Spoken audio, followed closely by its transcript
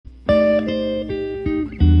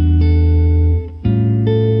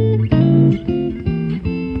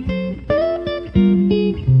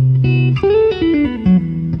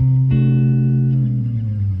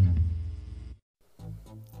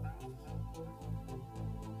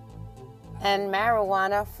And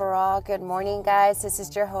marijuana for all. Good morning, guys. This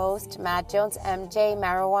is your host, Matt Jones, MJ,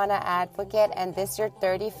 marijuana advocate, and this is your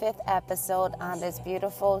 35th episode on this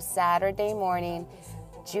beautiful Saturday morning,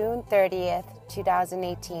 June 30th,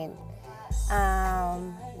 2018.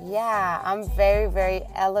 I'm very, very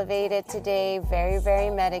elevated today, very, very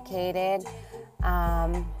medicated.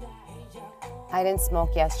 I didn't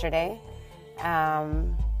smoke yesterday.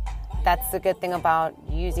 That's the good thing about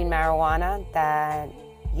using marijuana, that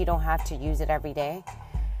you don't have to use it every day.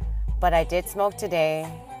 But I did smoke today,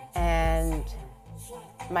 and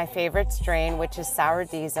my favorite strain, which is sour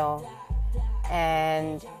diesel,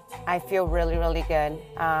 and I feel really, really good.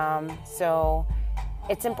 So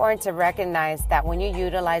it's important to recognize that when you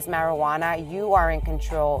utilize marijuana, you are in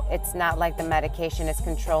control. It's not like the medication is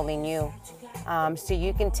controlling you. So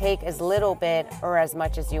you can take as little bit or as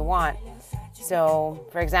much as you want. So,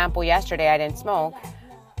 for example, yesterday I didn't smoke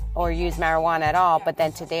or use marijuana at all, but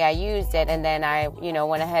then today I used it, and then I,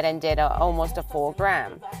 went ahead and did almost a full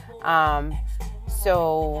gram.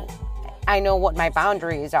 So I know what my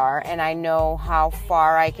boundaries are, and I know how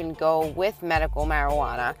far I can go with medical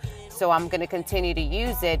marijuana. So I'm going to continue to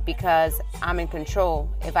use it because I'm in control.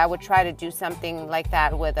 If I would try to do something like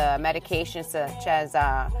that with a medication such as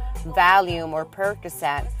Valium or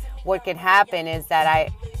Percocet, what could happen is that I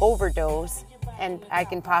overdose and I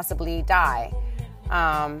can possibly die.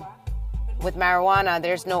 With marijuana,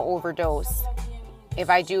 there's no overdose. If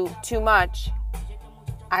I do too much,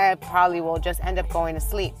 I probably will just end up going to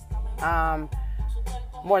sleep.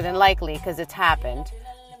 More than likely, because it's happened.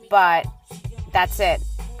 But that's it.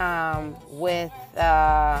 With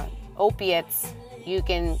opiates, you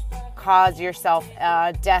can cause yourself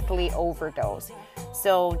a deathly overdose.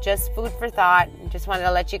 So just food for thought. Just wanted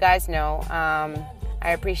to let you guys know.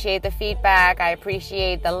 I appreciate the feedback. I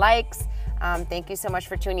appreciate the likes. Thank you so much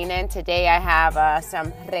for tuning in. Today I have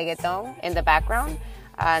some reggaeton in the background,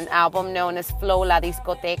 an album known as Flow La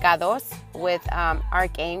Discoteca 2 with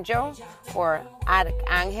Archangel or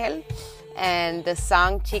Arcángel, and the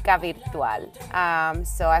song Chica Virtual.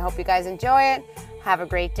 So I hope you guys enjoy it. Have a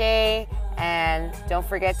great day, and don't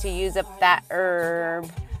forget to use up that herb.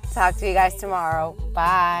 Talk to you guys tomorrow.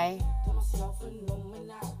 Bye.